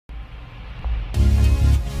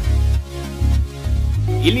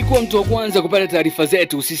Ili kuwa mtu wa kwanza kupata taarifa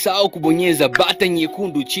zetu, usisahau kubonyeza button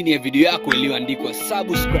nyekundu chini ya video yako iliyoandikwa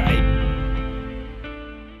subscribe.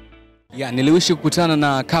 Niliwishi kukutana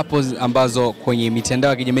na couples ambazo kwenye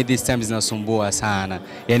mitandao ya kijamii this time zinasumbua sana.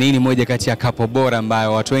 Hii ni moja kati ya couple bora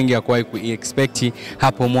ambayo watu wengi hawakuwahi kuexpect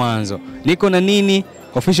hapo mwanzo. Niko na Nini,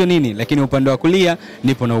 official Nini, lakini upande wa kulia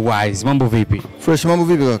nipo na Wyse. Mambo vipi? Fresh, mambo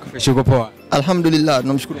vipi kaka? Fresh, uko poa? Alhamdulillah,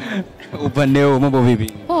 tunamshukuru. Upande wao mambo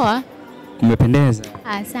vipi? Poa. Umependeza.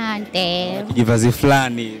 Asante. Kijivazi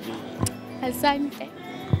fulani hivi. Asante.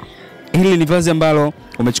 Hili ni vazi ambalo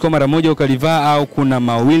umechukua mara moja ukalivaa au kuna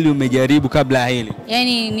mawili umejaribu kabla ya hili?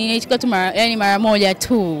 Nilichukua tu mara moja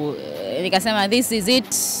tu. Nikasema this is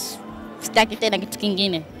it. Sitaki tena kitu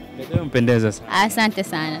kingine. Ndio mpendeza sana. Asante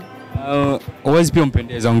sana. Wyse pia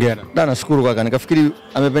mpendeza, hongera. Nashukuru kaka, nikafikiri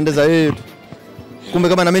amependeza yeye tu. Kumbe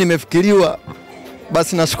kama na mimi nimefikiriwa,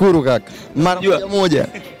 basi nashukuru kaka. Mara moja.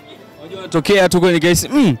 Unajua tokea tu kwenye kesi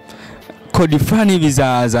kodi fulani hivi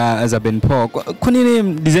za Ben Paul. Kwa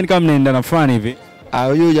nini design kama mnaendana fulani hivi?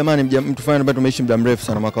 Huyo jamani mtu fulani ambaye tumeishi muda mrefu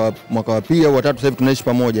sana, mwaka wa pili au watatu sasa hivi tunaishi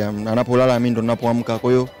pamoja. Anapolala mimi ndo ninapoamka,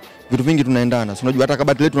 kwa hiyo vitu vingi tunaendana. Si unajua hata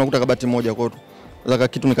kabati letu tunakuta kabati moja kwa hiyo. Sasa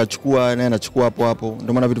kitu nikachukua naye anachukua hapo hapo.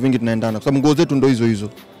 Ndio maana vitu vingi tunaendana kwa sababu nguo zetu ndio hizo.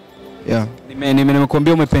 Yeah.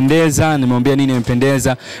 Nimekuambia umependeza, nimemwambia Nini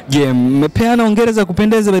umependeza. Je, mmepeana hongera za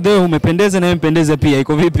kupendeza? By the way umependeza na yeye mpendeza pia.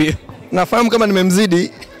 Iko vipi? Nafahamu kama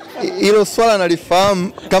nimemzidi. Hilo swala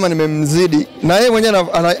nalifahamu kama nimemzidi. Na yeye mwenyewe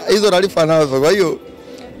hizo taarifa anazo. Kwa hiyo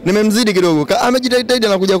nimemzidi kidogo. Amejitahidi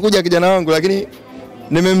na kuja kijana wangu, lakini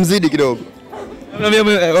nimemzidi kidogo.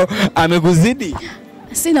 Amekuzidi?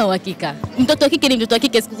 Sina uhakika. Mtoto wa kike ni mtoto wa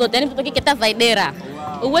kike siku zote. Yaani mtoto wa kike tafaidera.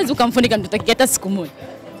 Uwezi ukamfunika mtoto wa kike hata siku moja.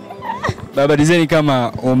 Baba design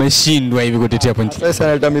kama umeshindwa hivi kutetea point. Sasa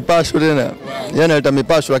analeta mipasho tena. Yeye analeta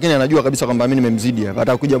mipasho lakini anajua kabisa kwamba mimi nimemzidi hapa.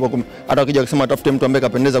 Hata akija kusema atafute mtu ambaye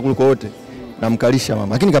kapendeza kuliko wote, namkalisha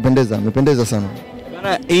mama. Lakini kapendeza, amependeza sana.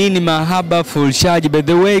 Bana, hii ni mahaba full charge. By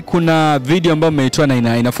the way, kuna video ambayo umeitoa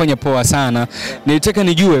na inafanya poa sana. Nilitaka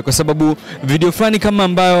nijue kwa sababu video fulani kama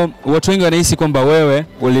ambayo watu wengi wanahisi kwamba wewe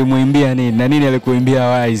ulimuimbia Nini na Nini alikuimbia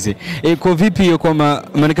Wyse. Kwa vipi hiyo kwa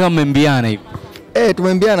maana kama mmembiana hivi?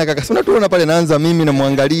 Tumeimbiana kaka. Sasa tunaona pale naanza mimi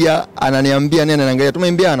namwangalia, ananiambia nini anaangalia.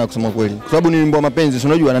 Tumeimbiana kusema kweli. Kwa sababu ni wimbo wa mapenzi,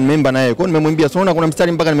 unajua ananiimba na yeye. Kwa hiyo nimemwimbia. Unaona kuna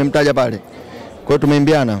mstari mpaka nimemtaja pale. Kwa hiyo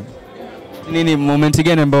tumeimbiana. Nini moment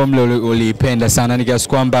gani ambao uliipenda sana ni kiasi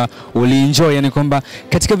kwamba ulienjoy, yani kwamba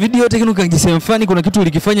katika video yote kile ukajisema fulani kuna kitu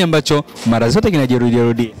ulikifanya ambacho mara zote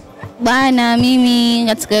kinajirudia? Bana, mimi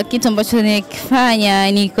katika kitu ambacho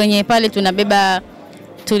nikifanya ni kwenye pale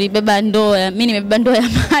tulibeba ndoo, mimi nimebeba ndoo ya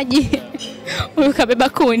maji. Ukabeba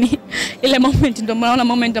kuni. Ile moment ndio naona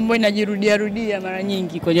moment ambayo inajirudia mara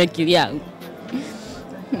nyingi kwenye akili yangu.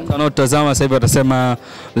 Wanaotazama sasa hivi watasema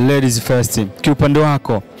ladies first. Kiupande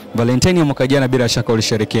wako Valentine ya mwaka jana bila shaka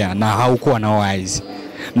ulisherehekea na haukuwa na Wyse.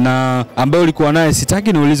 Na ambaye ulikuwa naye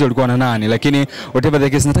sitaki niulize ulikuwa na nani, lakini whatever the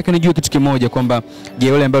case nataka nijue kitu kimoja kwamba je,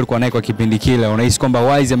 yule ambaye ulikuwa naye kwa kipindi kile unahisi kwamba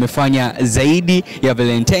Wyse amefanya zaidi ya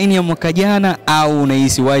Valentine ya mwaka jana au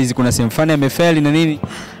unahisi Wyse kuna sehemu fulani amefeli na nini?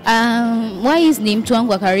 Wyse ni mtu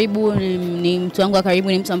wangu wa karibu, ni mtu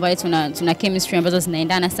ambaye tuna chemistry ambazo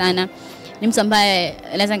zinaendana sana. Ni mtu ambaye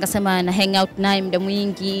naweza nikasema na hang out naye muda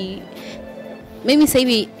mwingi. Mimi sasa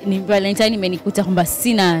hivi ni Valentine imenikuta kwamba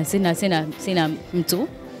sina mtu.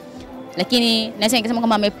 Lakini naweza nikasema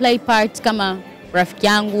kama ameplay part kama rafiki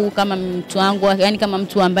yangu, kama mtu wangu, yani kama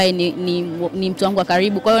mtu ambaye ni mtu wangu wa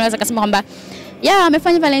karibu. Kwa hiyo naweza kusema kwamba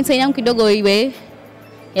amefanya Valentine yangu kidogo iwe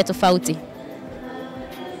ya tofauti.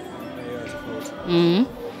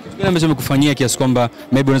 Kile ambacho nimekufanyia kiasi kwamba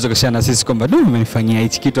maybe unaweza kushare na sisi kwamba umenifanyia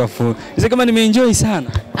hichi kitu afu sasa kama nimeenjoy sana.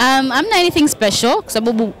 I'm not anything special kwa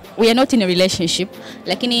sababu we are not in a relationship,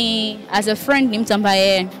 lakini as a friend ni mtu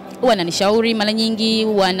ambaye huwa ananishauri mara nyingi,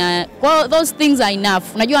 those things are enough.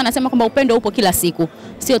 Unajua anasema kwamba upendo upo kila siku,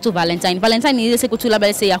 sio tu Valentine. Valentine ni ile siku tu labda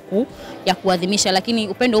ya kuadhimisha, lakini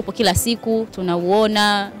upendo upo kila siku,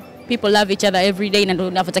 tunauona. People love each other every day na ndio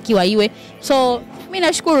inavyotakiwa iwe. So mimi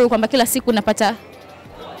nashukuru kwamba kila siku napata.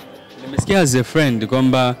 Nimesikia as a friend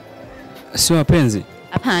kwamba sio mapenzi.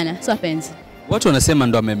 Hapana, sio mapenzi. Watu wanasema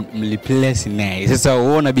ndo amemreplace naye. Sasa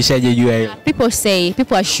uona bishaje juu ya hiyo?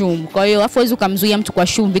 People assume. Kwa hiyo hafuwezi kumzuia mtu kwa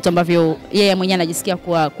assume vitu ambavyo yeye mwenyewe anajisikia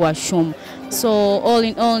kwa assume. So all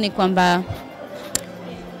in all ni kwamba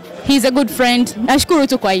he's a good friend. Nashukuru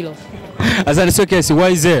tu kwa hilo. Asante sio kesi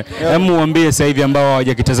Wyse. Hebu muambie sasa hivi ambao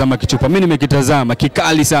hawajakitazama kichupa. Mimi nimekitazama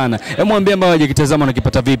kikali sana. Hebu muambie ambao hawajakitazama na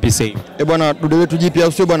kipata vipi sasa hivi. Bwana dude letu jipya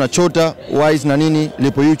au sio bwana Chota, Wyse na Nini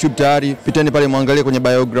lipo YouTube tayari. Piteni pale muangalie kwenye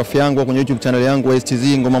biography yangu kwenye YouTube channel yangu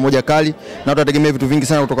WSTZ, ngoma moja kali na tutategemea vitu vingi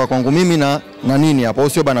sana kutoka kwangu mimi na Nini hapo,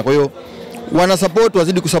 sio bwana. Kwa hiyo wana support,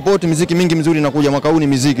 wazidi kusupport, muziki mingi mizuri inakuja mwaka huu, ni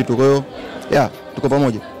muziki tu. Kwa hiyo tuko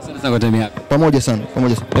pamoja. Asante sana kwa time yako. Pamoja sana.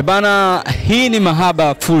 Bana, hii ni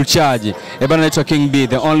Mahaba Full Charge. Bana, naitwa King B,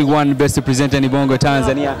 the only one best presenter in Bongo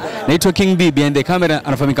Tanzania. Naitwa King B, behind the camera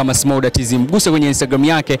anafahamika kama Smolder TZ. Mguse kwenye Instagram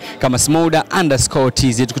yake kama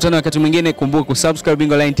Smolder_TZ. Tukutane wakati mwingine, kumbuka kusubscribe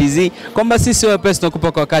Bingo Line TZ. Kwamba sisi wepesi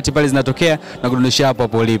tunakupa kwa wakati pale zinatokea na kudondosha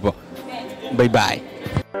hapo ulipo. Bye bye.